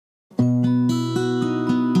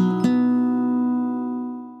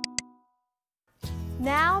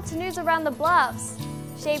news around the Bluffs.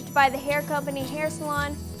 Shaped by the Hair Company Hair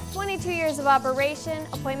Salon, 22 years of operation,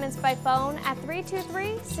 appointments by phone at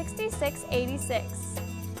 323-6686.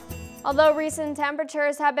 Although recent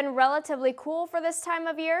temperatures have been relatively cool for this time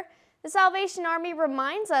of year, the Salvation Army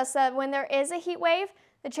reminds us that when there is a heat wave,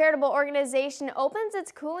 the charitable organization opens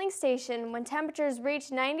its cooling station when temperatures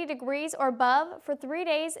reach 90 degrees or above for 3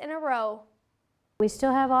 days in a row. We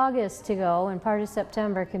still have August to go, and part of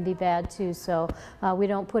September can be bad too, so we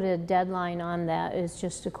don't put a deadline on that. It's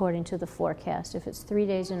just according to the forecast. If it's 3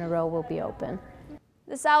 days in a row, we'll be open.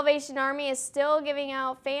 The Salvation Army is still giving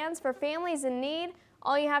out fans for families in need.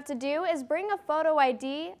 All you have to do is bring a photo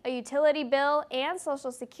ID, a utility bill, and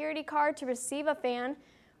social security card to receive a fan.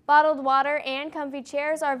 Bottled water and comfy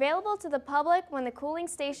chairs are available to the public when the cooling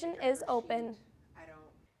station is open.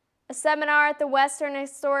 A seminar at the Western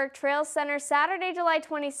Historic Trails Center Saturday, July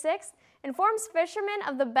 26th informs fishermen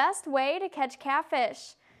of the best way to catch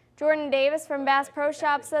catfish. Jordan Davis from Bass Pro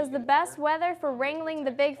Shop says the best weather for wrangling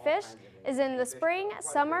the big fish is in the spring,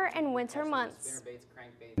 summer, and winter months.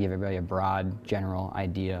 Give everybody a broad, general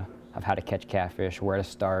idea of how to catch catfish, where to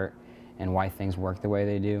start, and why things work the way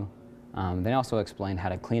they do. They also explain how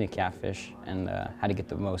to clean a catfish and how to get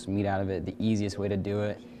the most meat out of it, the easiest way to do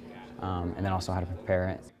it, and then also how to prepare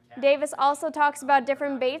it. Davis also talks about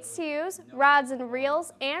different baits to use, rods and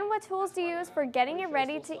reels, and what tools to use for getting it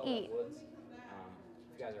ready to eat.